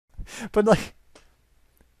But like,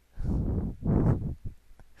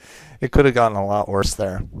 it could have gotten a lot worse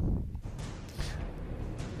there.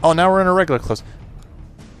 Oh, now we're in a regular close.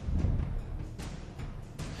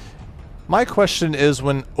 My question is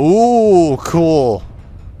when... Ooh, cool.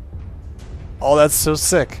 Oh, that's so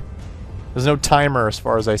sick. There's no timer as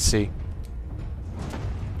far as I see.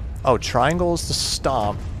 Oh, triangle is to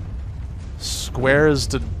stomp. Square is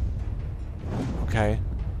to... Okay.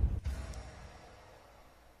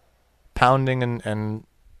 Pounding and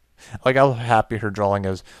like how happy her drawing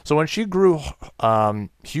is. So when she grew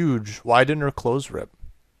huge, why didn't her clothes rip?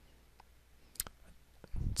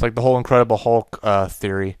 It's like the whole Incredible Hulk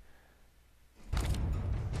theory.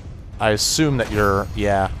 I assume that you're,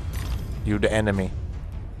 yeah, you the enemy.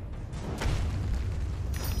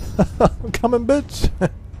 I'm coming, bitch.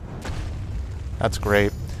 That's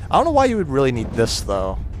great. I don't know why you would really need this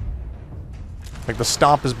though. Like the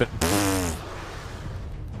stomp has been.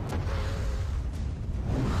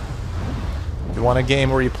 You want a game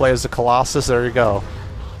where you play as a Colossus? There you go.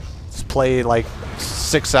 Let's play like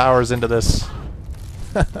 6 hours into this.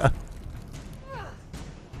 Oh,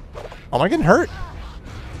 am I getting hurt?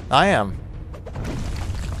 I am.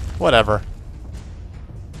 Whatever.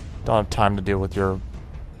 Don't have time to deal with your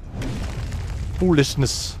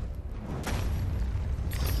foolishness.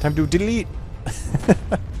 Time to delete.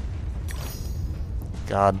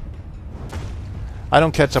 God. I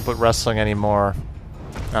don't catch up with wrestling anymore.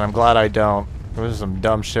 And I'm glad I don't. There's some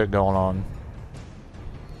dumb shit going on.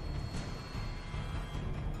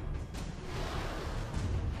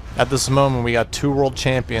 At this moment, we got 2 world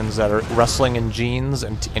champions that are wrestling in jeans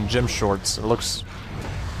and in gym shorts. It looks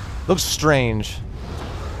strange,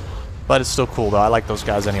 but it's still cool though. I like those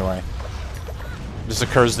guys anyway. It just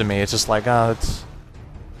occurs to me, it's just like, it's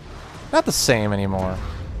not the same anymore.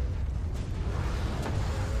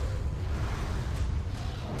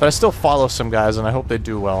 But I still follow some guys, and I hope they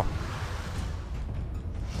do well.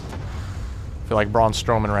 I feel like Braun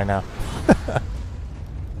Strowman right now.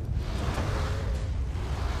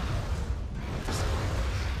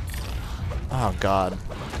 Oh God.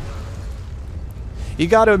 You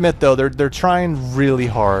gotta admit though, they're trying really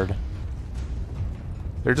hard.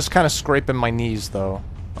 They're just kind of scraping my knees though.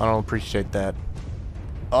 I don't appreciate that.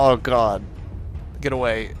 Oh God. Get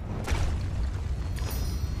away.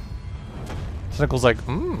 Cynicle's like,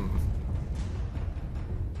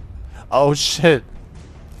 Oh shit.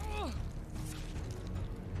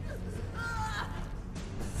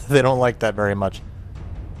 They don't like that very much.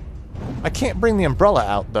 I can't bring the umbrella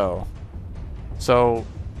out though. So,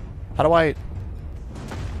 how do I...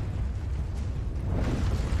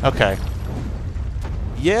 Okay.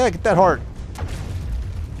 Yeah, get that heart.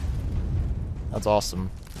 That's awesome.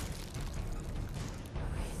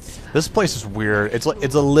 This place is weird. It's like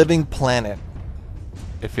it's a living planet.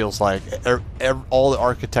 It feels like all the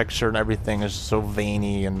architecture and everything is so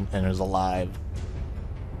veiny and is alive.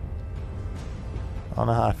 I don't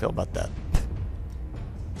know how I feel about that.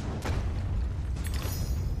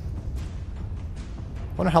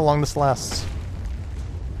 Wonder how long this lasts.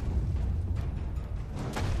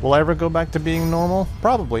 Will I ever go back to being normal?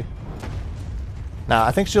 Probably. Nah,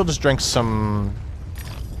 I think she'll just drink some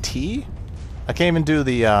tea. I can't even do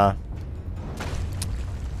the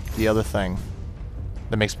other thing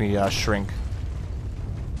that makes me shrink.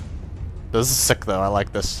 This is sick though. I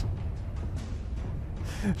like this.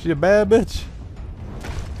 She a bad bitch.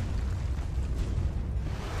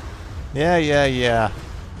 Yeah.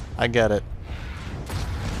 I get it.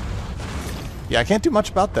 Yeah, I can't do much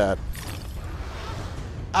about that.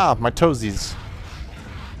 Ah, my toesies.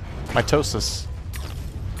 Mitosis.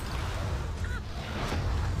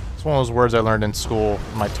 It's one of those words I learned in school,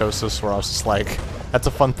 mitosis, where I was just like, that's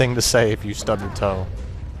a fun thing to say if you stub your toe.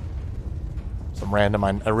 Some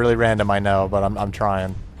random, really random I know, but I'm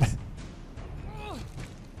trying.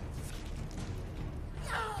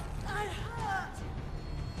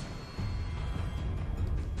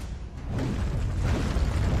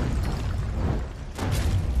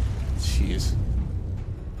 Jeez.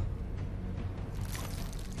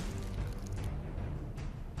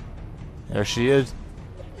 There she is.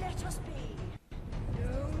 Let us be.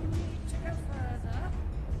 No need to go further.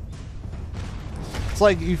 It's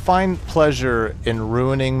like you find pleasure in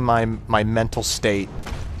ruining my mental state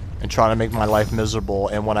and trying to make my life miserable,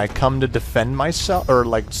 and when I come to defend myself or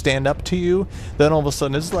like stand up to you, then all of a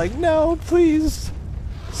sudden it's like, no, please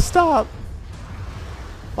stop.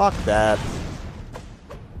 Fuck that.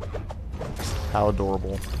 How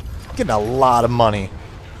adorable. Getting a lot of money.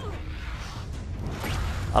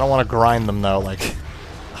 I don't want to grind them though, like,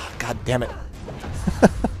 oh, God damn it.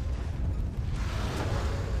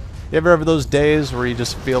 You ever have those days where you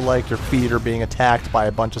just feel like your feet are being attacked by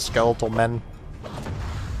a bunch of skeletal men?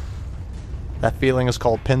 That feeling is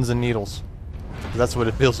called pins and needles. That's what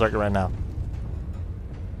it feels like right now.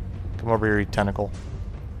 Come over here, you tentacle.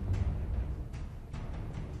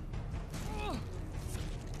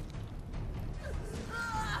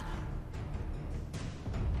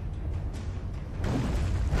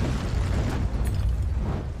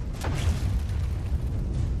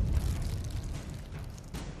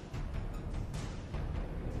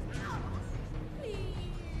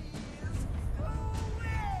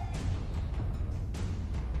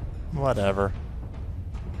 Whatever.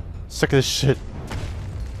 Sick of this shit.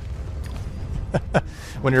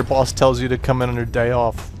 When your boss tells you to come in on your day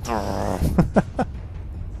off.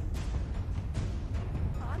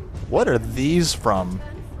 What are these from?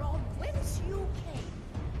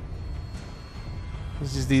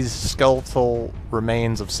 This is these skeletal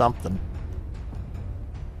remains of something.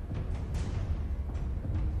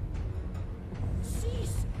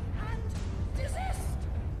 Cease and desist.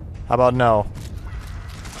 How about no?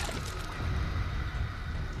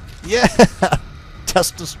 Yeah!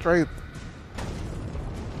 Test of strength.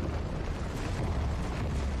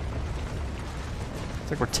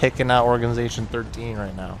 It's like we're taking out Organization 13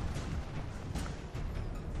 right now.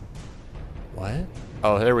 What?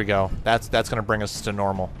 Oh, there we go. That's gonna bring us to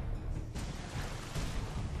normal.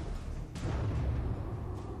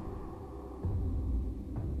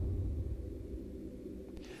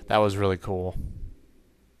 That was really cool.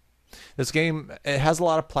 This game, it has a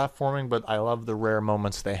lot of platforming, but I love the rare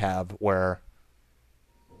moments they have where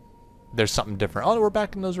there's something different. Oh, we're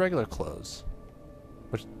back in those regular clothes.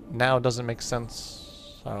 Which now doesn't make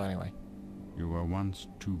sense. Oh, anyway. You were once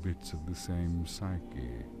two bits of the same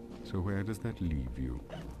psyche. So where does that leave you?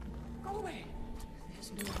 Go away.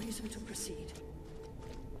 There's no reason to proceed.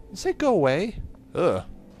 You say go away? Ugh.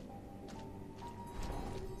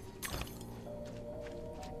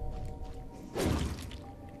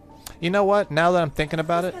 You know what? Now that I'm thinking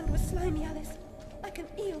about it, His hand was slimy, Alice, like an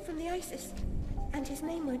eel from the Isis. And his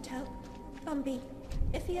name won't help. Bumby.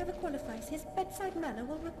 If he ever qualifies, his bedside manner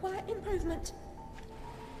will require improvement.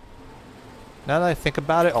 now that I think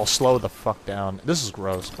about it, I'll slow the fuck down. This is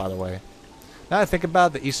gross, by the way. Now that I think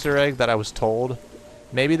about the Easter egg that I was told,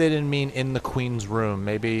 maybe they didn't mean in the Queen's room.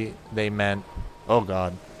 Maybe they meant, oh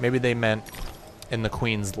god, maybe they meant in the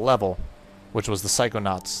Queen's level, which was the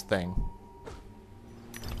Psychonauts thing.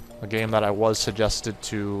 A game that I was suggested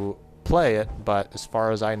to play it, but as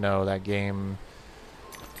far as I know, that game...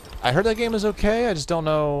 I heard that game is okay, I just don't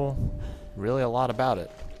know really a lot about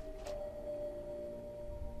it.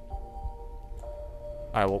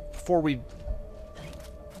 Alright, well, before we...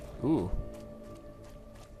 Ooh.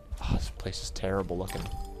 Oh, this place is terrible looking.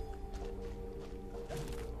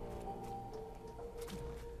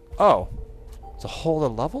 Oh. It's a whole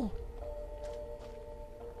other level?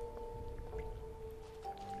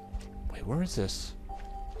 Wait, where is this?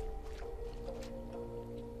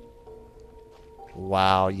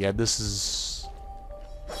 Wow, yeah, this is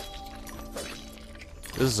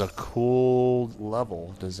a cool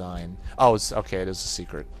level design. Oh, it's okay, it is a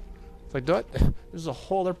secret. It's like, there's a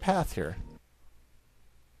whole other path here.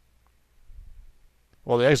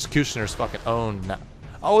 Well, the executioner's fucking owned now.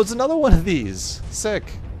 Oh, it's another one of these. Sick.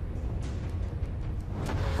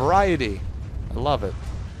 Variety. I love it.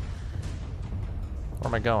 Where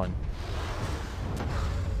am I going?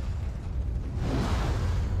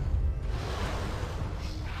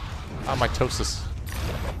 Oh, mitosis.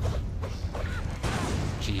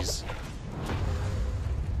 Jeez.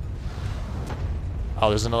 Oh,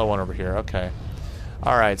 there's another one over here. Okay.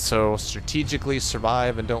 Alright, so strategically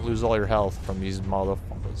survive and don't lose all your health from these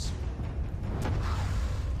motherfuckers.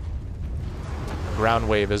 The ground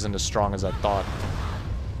wave isn't as strong as I thought.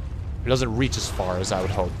 It doesn't reach as far as I would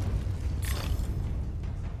hope.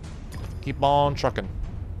 Keep on trucking.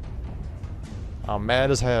 I'm mad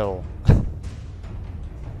as hell.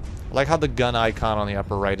 I like how the gun icon on the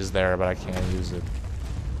upper right is there, but I can't use it.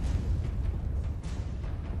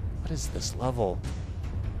 What is this level?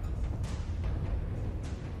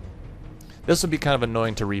 This would be kind of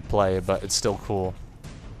annoying to replay, but it's still cool.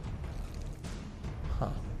 Huh.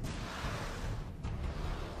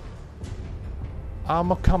 I'm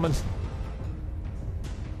a-coming.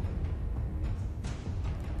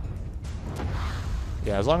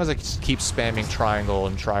 Yeah, as long as I just keep spamming triangle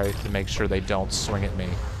and try to make sure they don't swing at me.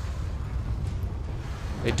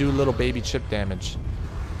 They do little baby chip damage.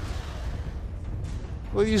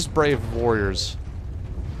 Look at these brave warriors.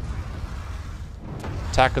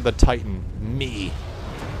 Attack of the Titan. Me.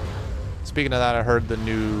 Speaking of that, I heard the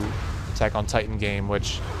new Attack on Titan game,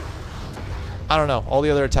 which I don't know. All the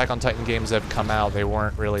other Attack on Titan games that have come out, they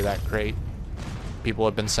weren't really that great. People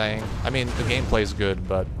have been saying. I mean, the gameplay's good,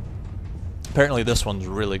 but apparently this one's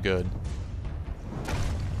really good.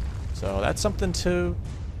 So that's something to,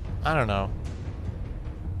 I don't know,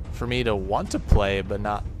 for me to want to play, but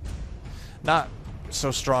not so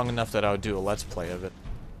strong enough that I would do a Let's Play of it.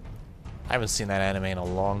 I haven't seen that anime in a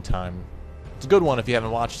long time. It's a good one if you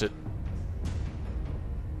haven't watched it.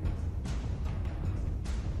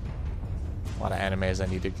 A lot of animes I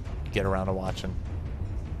need to get around to watching.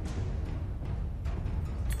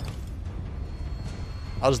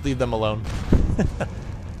 I'll just leave them alone.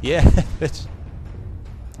 Yeah, bitch.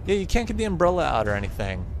 Yeah, you can't get the umbrella out or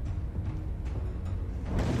anything.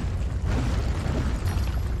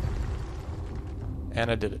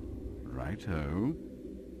 And I did it. Righto.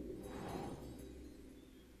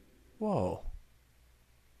 Whoa.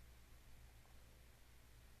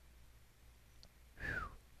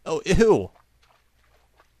 Oh, ew.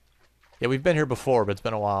 Yeah, we've been here before, but it's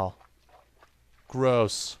been a while.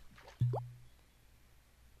 Gross.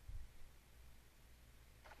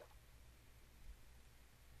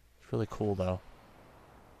 It's really cool, though.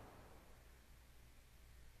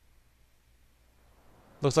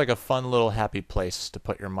 Looks like a fun little happy place to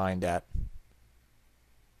put your mind at.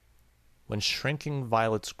 When shrinking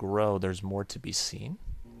violets grow, there's more to be seen.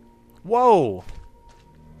 Whoa!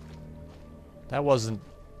 That wasn't...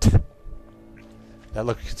 That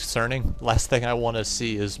looked concerning. Last thing I want to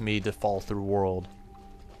see is me to fall through world.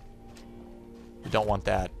 You don't want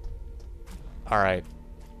that. Alright.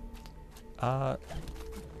 Ugh,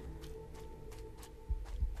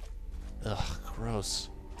 gross.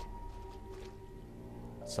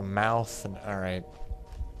 Some mouth and... Alright.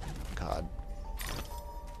 God.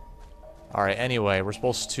 Alright, anyway, we're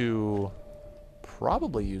supposed to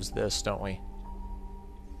probably use this, don't we?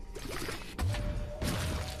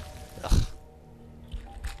 Ugh.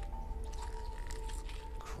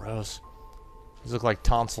 Gross. These look like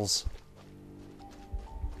tonsils.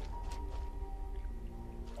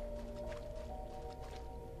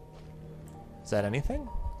 Is that anything?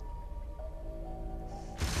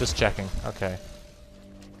 Just checking. Okay.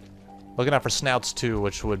 Looking out for snouts too,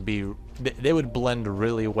 which would be... They would blend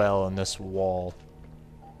really well in this wall.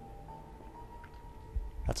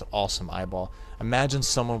 That's an awesome eyeball. Imagine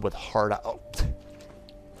someone with hard...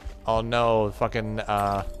 Oh no, fucking...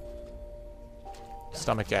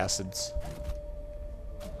 stomach acids.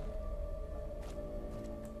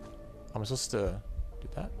 Am I supposed to do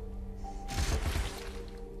that?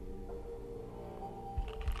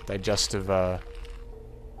 Digestive,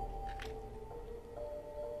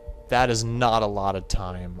 That is not a lot of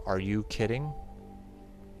time. Are you kidding?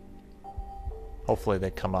 Hopefully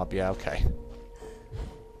they come up. Yeah, okay.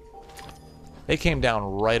 They came down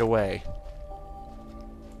right away.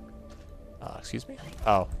 Excuse me?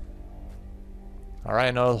 Oh. Alright,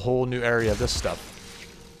 I know a whole new area of this stuff.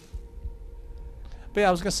 But yeah,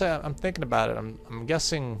 I was gonna say, I'm thinking about it. I'm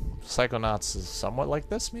guessing Psychonauts is somewhat like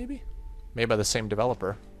this, maybe? Made by the same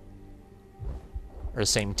developer. Or the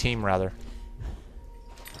same team, rather.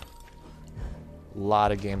 A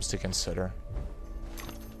lot of games to consider.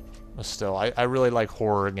 But still, I really like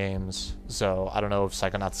horror games, so I don't know if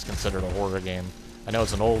Psychonauts is considered a horror game. I know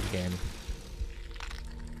it's an old game.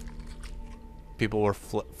 People were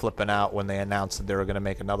flipping out when they announced that they were going to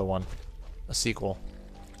make another one. A sequel.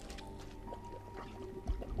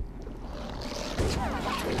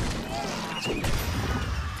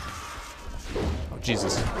 Oh,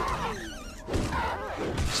 Jesus.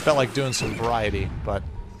 Just felt like doing some variety, but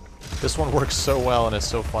this one works so well and it's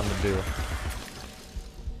so fun to do.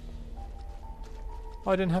 Oh,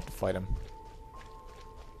 I didn't have to fight him.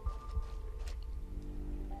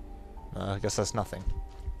 I guess that's nothing.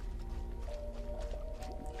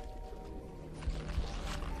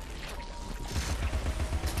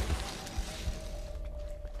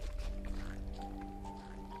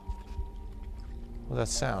 What's that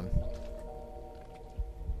sound?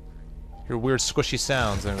 Hear weird squishy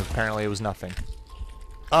sounds, and apparently it was nothing.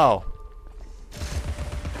 Oh.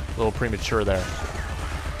 A little premature there.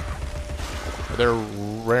 They're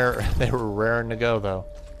rare. They were raring to go, though.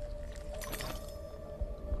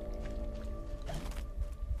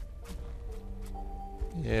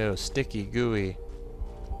 Ew, sticky, gooey.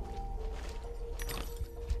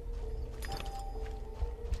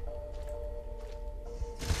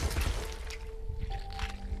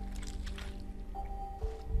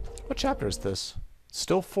 What chapter is this?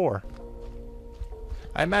 Still 4.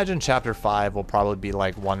 I imagine chapter 5 will probably be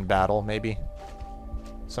like one battle, maybe.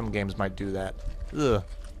 Some games might do that. Ugh.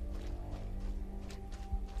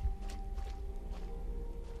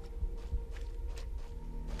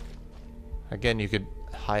 Again, you could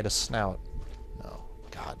hide a snout. No.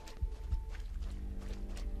 God.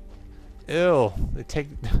 Ew. They take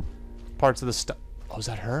parts of the stomach. Oh, is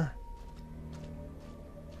that her?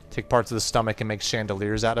 Take parts of the stomach and make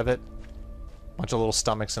chandeliers out of it. Bunch of little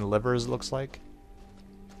stomachs and livers, it looks like.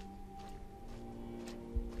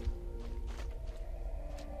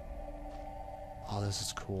 Oh, this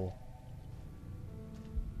is cool.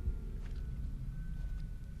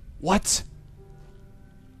 What?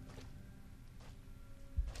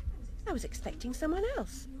 I was expecting someone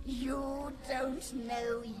else. You don't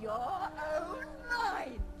know your own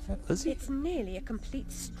mind. Is that Lizzie? It's nearly a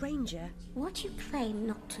complete stranger. What you claim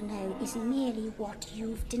not to know is merely what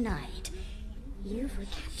you've denied. You've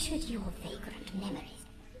recaptured your vagrant memories.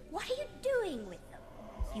 What are you doing with them?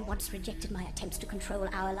 You once rejected my attempts to control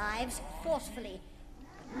our lives forcefully.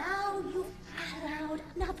 But now you've allowed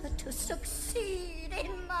another to succeed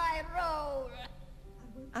in my role.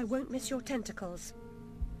 I won't miss your tentacles.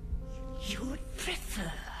 You'd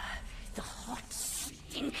prefer the hot,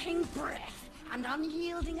 stinking breath and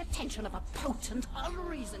unyielding attention of a potent,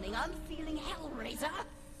 unreasoning, unfeeling hellraiser?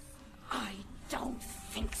 I don't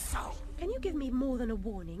think so. Can you give me more than a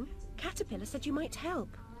warning? Caterpillar said you might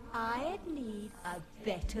help. I'd need a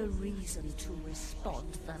better reason to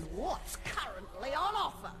respond than what's currently on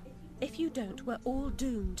offer. If you don't, we're all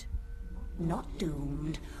doomed. Not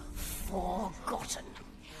doomed, forgotten.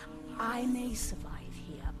 I may survive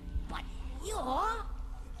here, but you're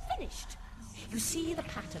finished. You see the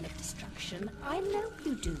pattern of destruction? I know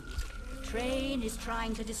you do. The train is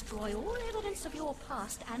trying to destroy all evidence of your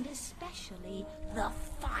past, and especially the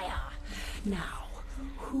fire. Now,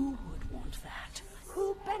 who would want that?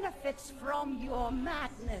 Who benefits from your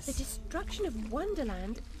madness? The destruction of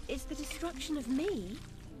Wonderland is the destruction of me.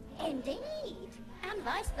 Indeed, and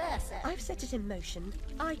vice versa. I've set it in motion.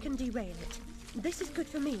 I can derail it. This is good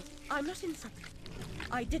for me. I'm not insane.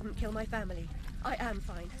 I didn't kill my family. I am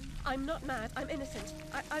fine. I'm not mad. I'm innocent.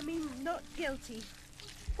 I mean, not guilty.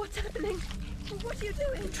 What's happening? What are you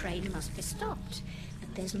doing? The train must be stopped,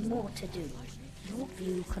 but there's more to do. Your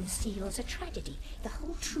view conceals a tragedy. The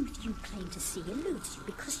whole truth you claim to see eludes you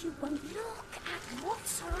because you won't look at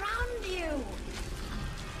what's around you.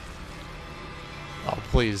 Oh,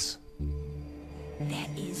 please. There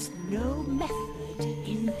is no method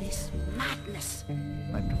in this madness.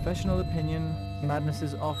 My professional opinion, madness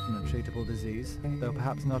is often a treatable disease, though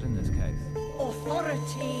perhaps not in this case.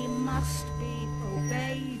 Authority must be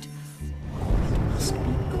obeyed, or it must be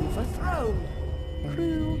overthrown.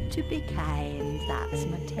 Cruel to be kind, that's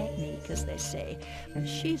my technique, as they say. But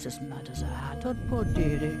she's as mad as a hatter, poor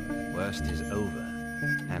dearie. Worst is over,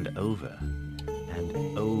 and over,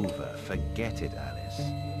 and over. Forget it, Alice.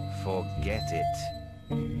 Forget it.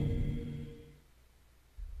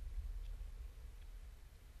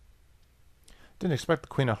 Didn't expect the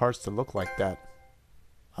Queen of Hearts to look like that.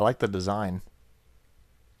 I like the design.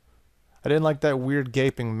 I didn't like that weird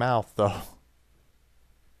gaping mouth, though.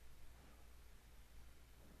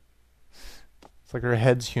 It's like her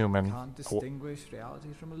head's human. Can't distinguish reality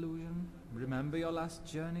from illusion. Remember your last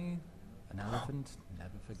journey? An elephant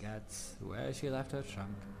never forgets where she left her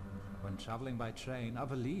trunk. When traveling by train, a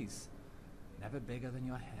valise, never bigger than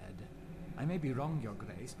your head. I may be wrong, Your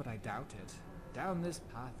Grace, but I doubt it. Down this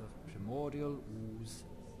path of primordial ooze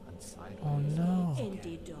and sideways. Oh no.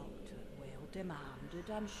 Indeed, Doctor. Well demanded,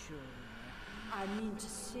 I'm sure. I mean to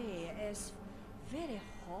say, it's very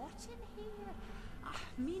hot in here.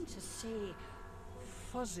 I mean to say,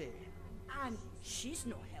 fuzzy. And she's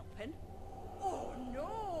no helping. Oh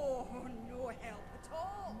no, no help at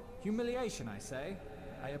all. Humiliation, I say.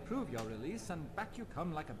 I approve your release, and back you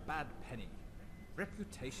come like a bad penny.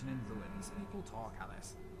 Reputation in ruins. People talk,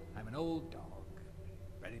 Alice. I'm an old dog,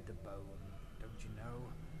 ready to bone. Don't you know?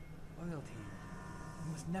 Loyalty.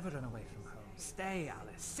 You must never run away from home. Stay,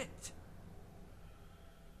 Alice. Sit.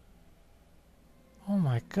 Oh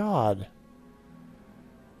my god.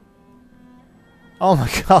 Oh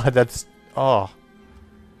my god, that's... Oh.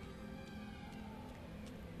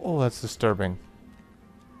 Oh, that's disturbing.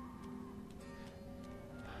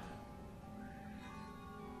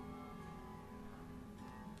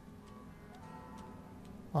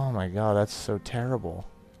 Oh my god, that's so terrible.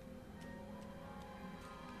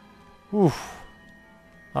 Oof.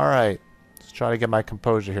 Alright. Let's try to get my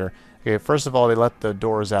composure here. Okay, first of all, they let the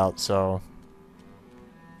doors out, so...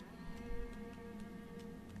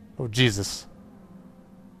 Oh, Jesus.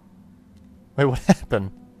 Wait, what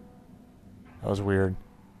happened? That was weird.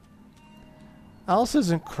 Alice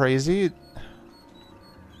isn't crazy.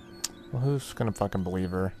 Well, who's gonna fucking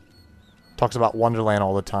believe her? Talks about Wonderland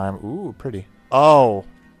all the time. Ooh, pretty. Oh.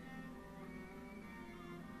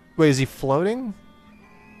 Wait, is he floating?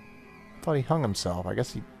 I thought he hung himself. I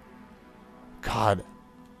guess he... God.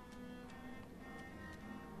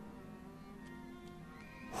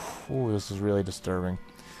 Ooh, this is really disturbing.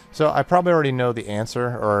 So I probably already know the answer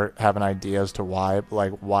or have an idea as to why,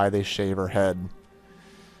 like why they shave her head.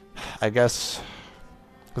 I guess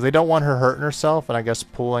because they don't want her hurting herself, and I guess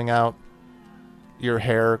pulling out your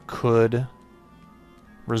hair could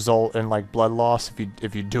result in like blood loss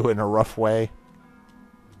if you do it in a rough way.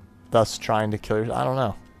 Thus trying to kill yourself. I don't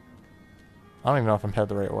know. I don't even know if I'm headed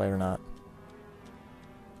the right way or not.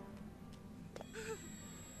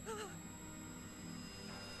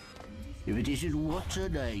 If it isn't what's her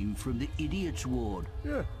name from the idiot's ward.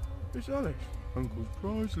 Yeah, it's Alice, Uncle's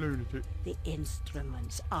prize lunatic. The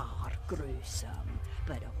instruments are gruesome,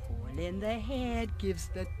 but a hole in the head gives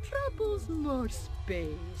the troubles more space.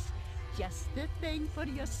 Just the thing for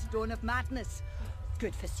your stone of madness.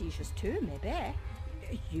 Good for seizures too, maybe.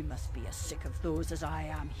 You must be as sick of those as I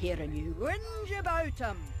am hearing you whinge about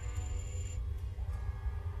them.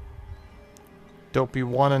 Dopey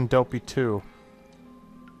 1 and Dopey 2.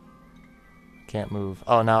 Can't move.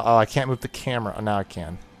 Oh, now. Oh, I can't move the camera. Oh, now I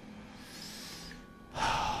can.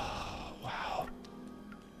 Wow.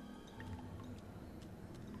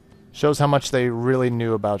 Shows how much they really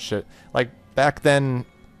knew about shit. Like, back then,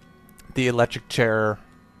 the electric chair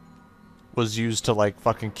was used to, like,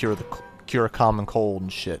 fucking cure a common cold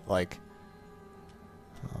and shit. Like,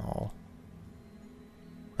 oh.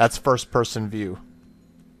 That's first-person view.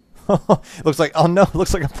 Looks like, oh no,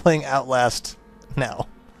 looks like I'm playing Outlast now.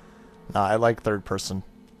 Nah, I like third person.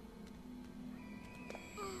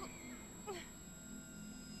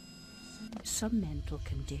 Some mental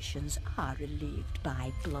conditions are relieved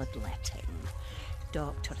by bloodletting.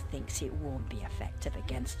 Doctor thinks it won't be effective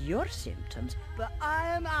against your symptoms, but I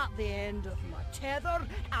am at the end of my tether,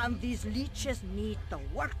 and these leeches need the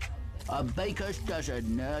work. A baker's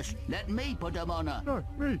dozen, nurse. Let me put them on her. No,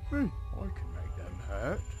 me. I can make them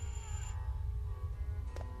hurt.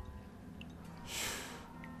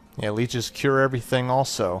 Yeah, leeches cure everything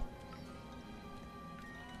also.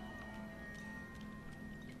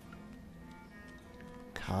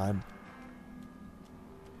 God.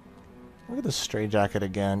 Look at this straitjacket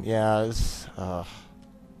again. Yeah, it's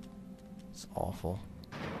awful.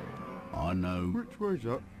 I know. Which way's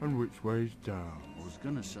up and which way's down? I was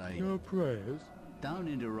gonna say, Your prayers don't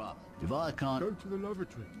interrupt. If I can't... go to the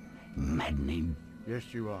lavatory. Maddening.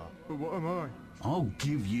 Yes, you are. But what am I? I'll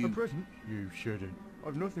give A you... present? You shouldn't.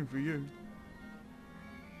 I've nothing for you.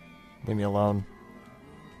 Leave me alone.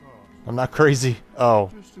 I'm not crazy. Oh,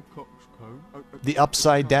 Just a coxcomb. the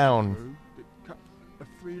upside down. coxcomb that cut a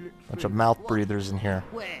three-licked Bunch of fish. mouth breathers in here.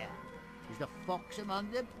 Where? Is the fox among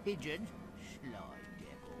the pigeons? Sly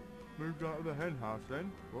devil. Moved out of the hen house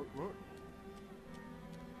then? What?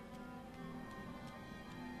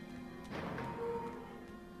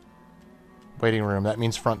 Waiting room. That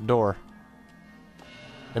means front door.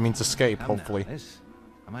 That means escape, Come now, hopefully. Alice.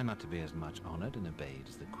 Am I not to be as much honored and obeyed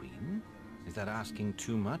as the Queen? Is that asking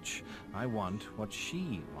too much? I want what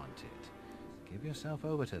she wanted. Give yourself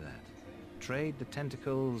over to that. Trade the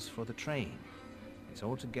tentacles for the train. It's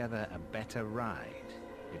altogether a better ride.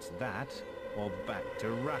 It's that or back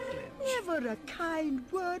to Rutledge. Never a kind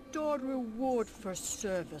word or reward for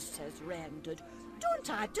services rendered. Don't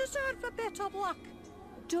I deserve a bit of luck?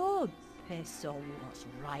 Don't piss on what's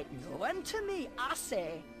right known to me, I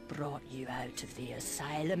say. Brought you out of the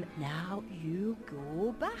asylum, now you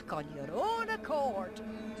go back on your own accord.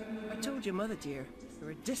 I told your mother, dear, you're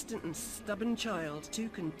a distant and stubborn child, too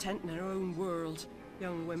content in her own world.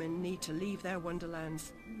 Young women need to leave their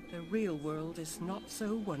wonderlands. The real world is not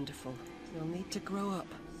so wonderful. You'll need to grow up.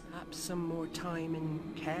 Perhaps some more time in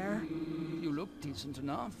care. You look decent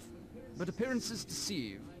enough, but appearances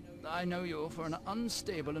deceive. I know you for an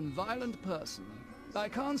unstable and violent person. I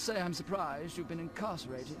can't say I'm surprised you've been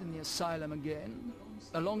incarcerated in the asylum again.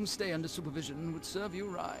 A long stay under supervision would serve you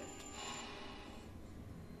right.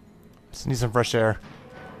 Just need some fresh air.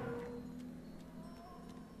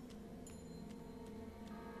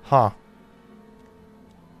 Huh.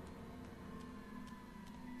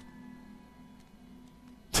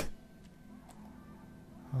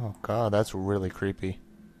 Oh god, that's really creepy.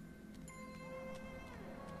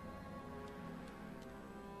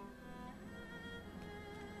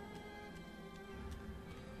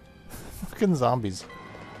 Fucking zombies.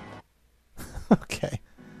 Okay.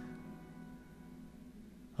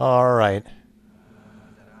 Alright.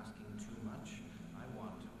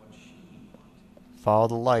 Follow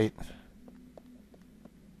the light.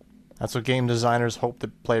 That's what game designers hope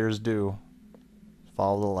that players do.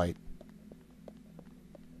 Follow the light.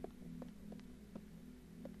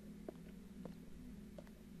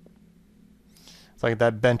 It's like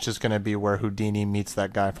that bench is going to be where Houdini meets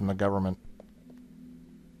that guy from the government.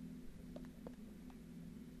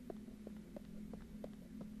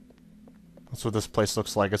 That's what this place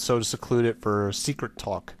looks like. It's so secluded for secret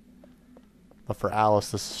talk. But for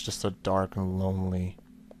Alice, this is just a dark and lonely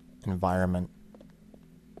environment.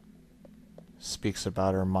 Speaks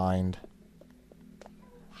about her mind.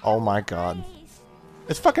 Oh my god.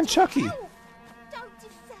 It's fucking Chucky! Don't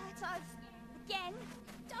desert us again.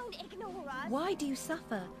 Don't ignore us. Why do you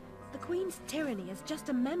suffer? The Queen's tyranny is just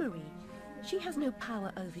a memory. She has no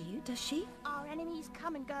power over you, does she? Our enemies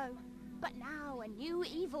come and go, but now a new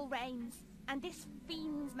evil reigns, and this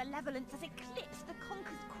fiend's malevolence has eclipsed the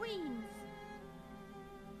conquered queens.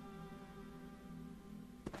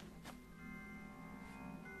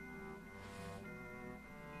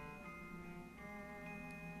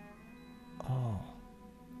 Oh.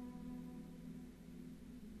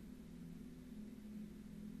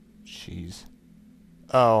 Jeez.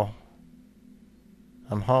 Oh.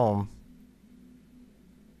 I'm home.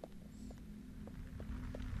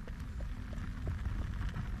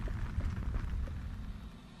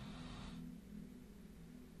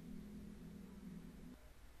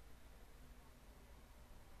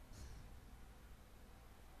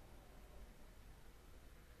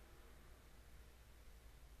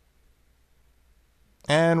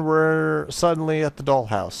 And we're suddenly at the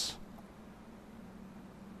dollhouse.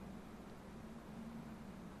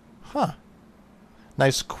 Huh.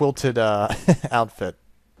 Nice quilted outfit.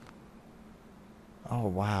 Oh,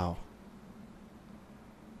 wow.